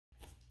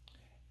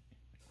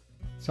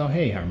So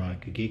hey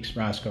Harmonica Geeks,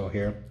 Roscoe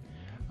here.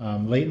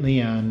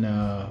 Lately on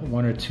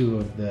one or two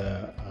of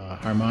the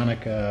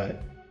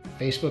Harmonica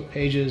Facebook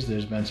pages,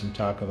 there's been some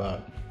talk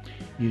about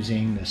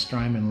using the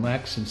Strymon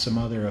Lex and some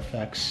other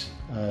effects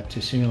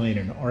to simulate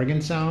an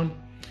organ sound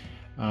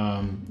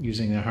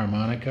using the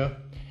harmonica.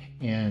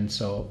 And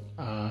so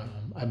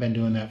I've been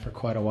doing that for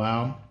quite a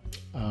while.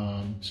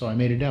 So I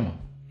made a demo.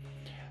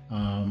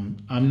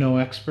 I'm no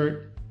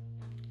expert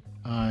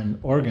on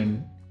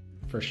organ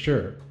for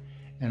sure,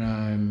 and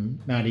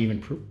I'm not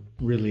even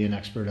really an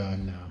expert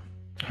on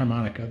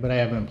harmonica, but I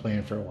have been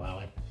playing for a while.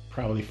 I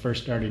probably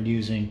first started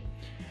using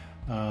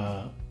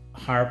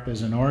harp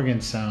as an organ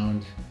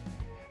sound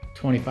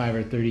 25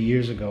 or 30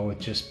 years ago with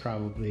just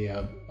probably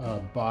a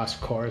Boss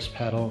chorus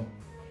pedal.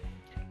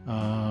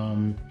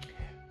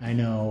 I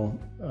know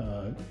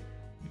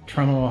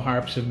tremolo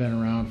harps have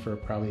been around for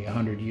probably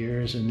 100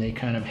 years, and they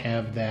kind of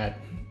have that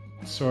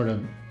sort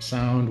of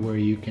sound where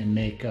you can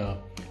make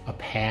a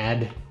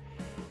pad.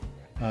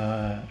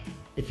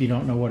 If you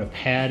don't know what a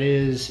pad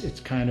is, it's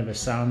kind of a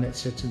sound that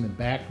sits in the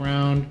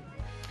background,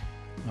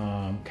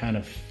 kind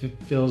of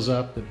fills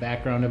up the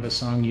background of a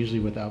song, usually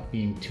without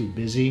being too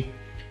busy.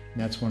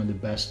 And that's one of the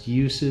best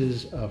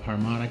uses of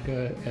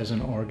harmonica as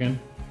an organ.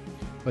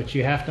 But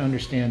you have to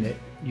understand that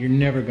you're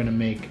never going to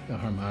make a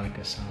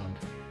harmonica sound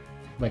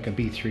like a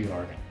B3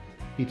 organ.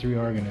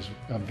 B3 organ is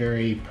a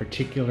very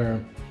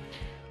particular,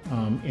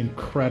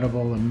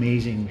 incredible,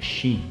 amazing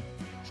machine.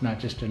 It's not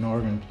just an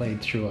organ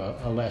played through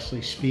a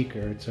Leslie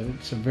speaker. It's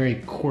a very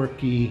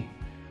quirky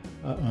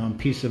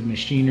piece of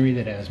machinery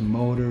that has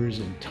motors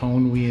and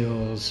tone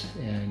wheels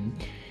and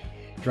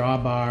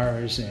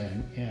drawbars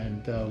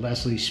and the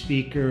Leslie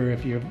speaker.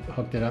 If you've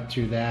hooked it up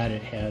through that,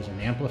 it has an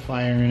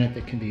amplifier in it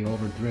that can be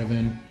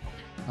overdriven.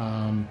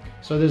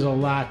 So there's a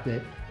lot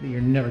that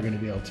you're never going to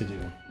be able to do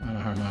on a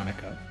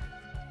harmonica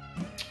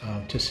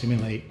to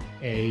simulate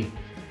a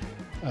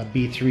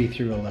B3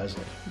 through a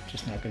Leslie. You're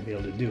just not going to be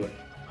able to do it.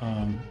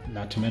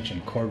 Not to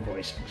mention chord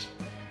voicings.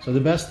 So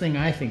the best thing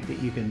I think that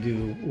you can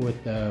do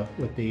with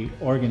the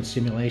organ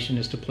simulation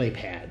is to play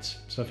pads.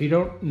 So if you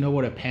don't know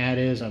what a pad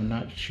is, I'm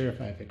not sure if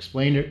I've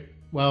explained it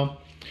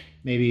well.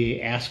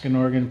 Maybe ask an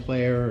organ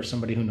player or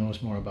somebody who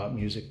knows more about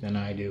music than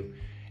I do.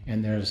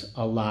 And there's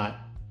a lot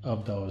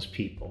of those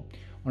people.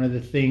 One of the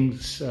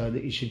things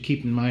that you should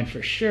keep in mind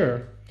for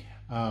sure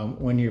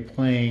when you're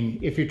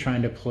playing, if you're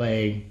trying to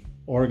play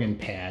organ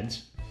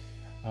pads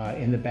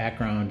in the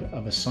background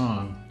of a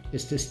song,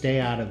 is to stay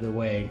out of the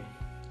way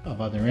of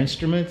other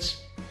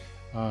instruments.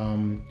 I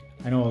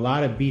know a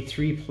lot of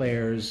B3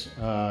 players,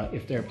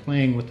 if they're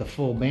playing with the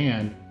full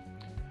band,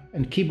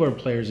 and keyboard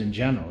players in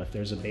general, if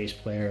there's a bass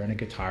player and a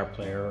guitar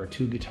player or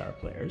two guitar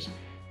players,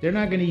 they're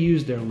not going to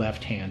use their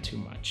left hand too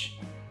much.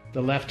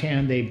 The left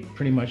hand, they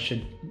pretty much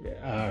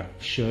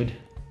should.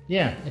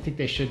 Yeah, I think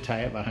they should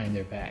tie it behind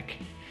their back.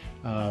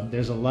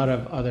 There's a lot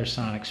of other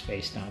sonic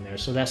space down there,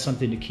 so that's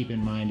something to keep in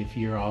mind if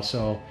you're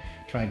also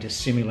trying to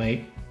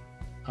simulate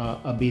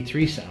a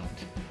B3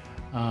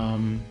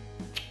 sound.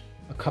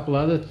 A couple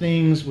other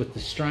things with the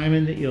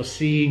Strymon that you'll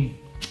see.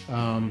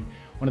 One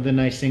of the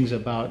nice things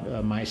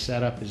about my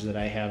setup is that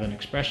I have an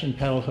expression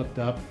pedal hooked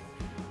up.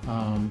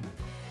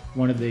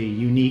 One of the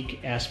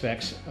unique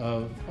aspects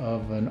of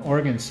an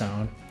organ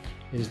sound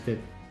is that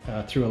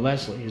through a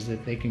Leslie is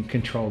that they can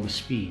control the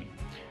speed.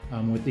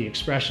 With the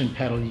expression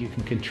pedal, you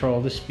can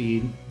control the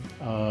speed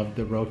of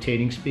the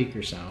rotating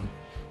speaker sound,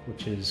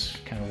 which is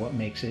kind of what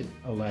makes it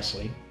a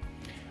Leslie.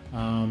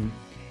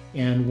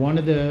 And one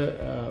of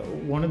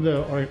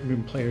the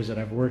organ players that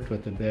I've worked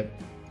with a bit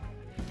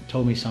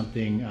told me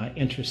something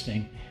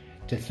interesting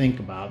to think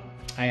about.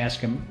 I asked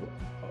him,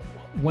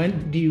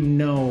 when do you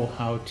know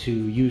how to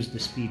use the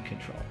speed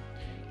control?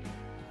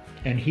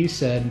 And he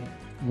said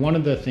one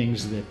of the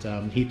things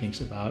that he thinks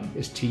about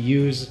is to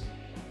use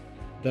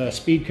the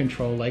speed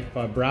control like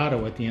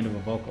vibrato at the end of a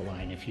vocal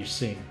line if you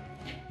sing.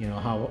 You know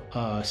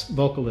how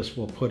vocalists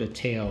will put a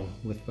tail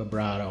with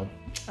vibrato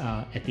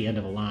at the end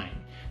of a line.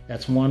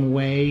 That's one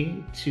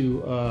way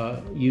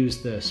to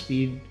use the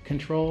speed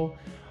control.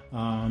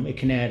 It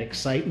can add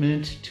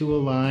excitement to a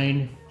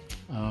line.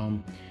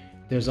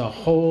 There's a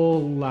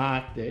whole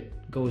lot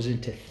that goes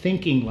into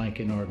thinking like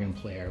an organ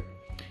player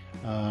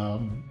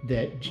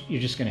that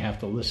you're just going to have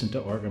to listen to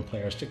organ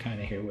players to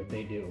kind of hear what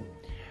they do.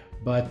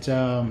 But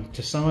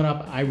to sum it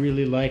up, I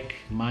really like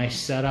my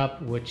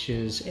setup, which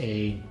is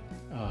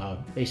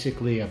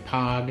basically a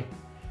POG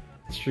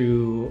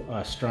through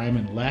a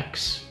Strymon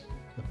Lex.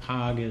 The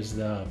POG is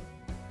the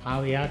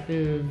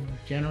polyoctave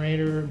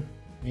generator,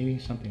 maybe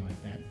something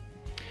like that.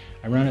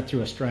 I run it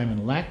through a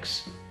Strymon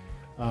Lex.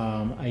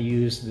 I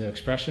use the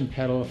expression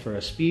pedal for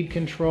a speed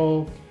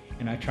control,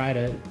 and I try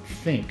to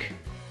think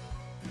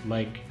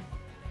like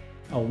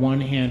a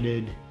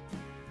one-handed,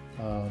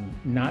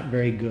 not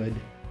very good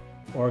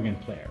organ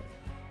player.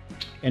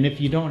 And if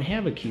you don't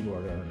have a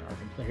keyboard or an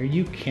organ player,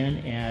 you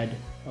can add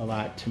a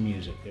lot to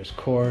music. There's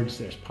chords,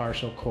 there's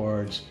partial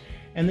chords,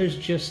 and there's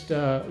just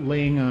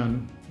laying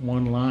on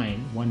one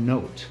line, one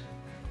note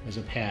as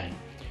a pad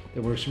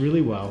that works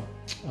really well.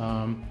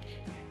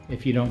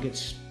 if you don't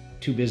get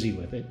too busy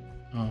with it.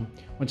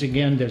 Once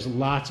again, there's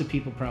lots of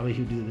people probably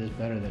who do this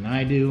better than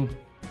I do.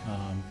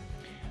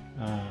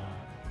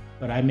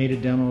 But I made a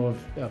demo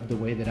of the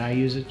way that I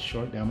use it,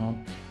 short demo.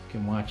 You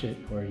can watch it,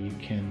 or you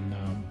can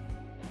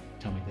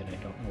tell me that I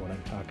don't know what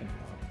I'm talking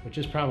about, which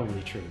is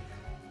probably true.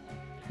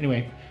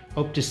 Anyway,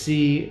 hope to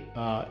see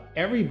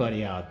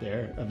everybody out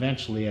there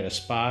eventually at a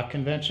spa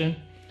convention.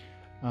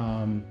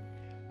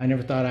 I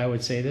never thought I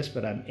would say this,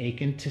 but I'm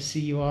aching to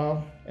see you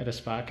all at a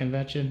spa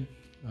convention.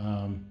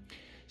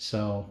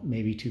 So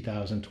maybe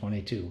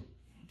 2022.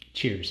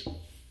 Cheers.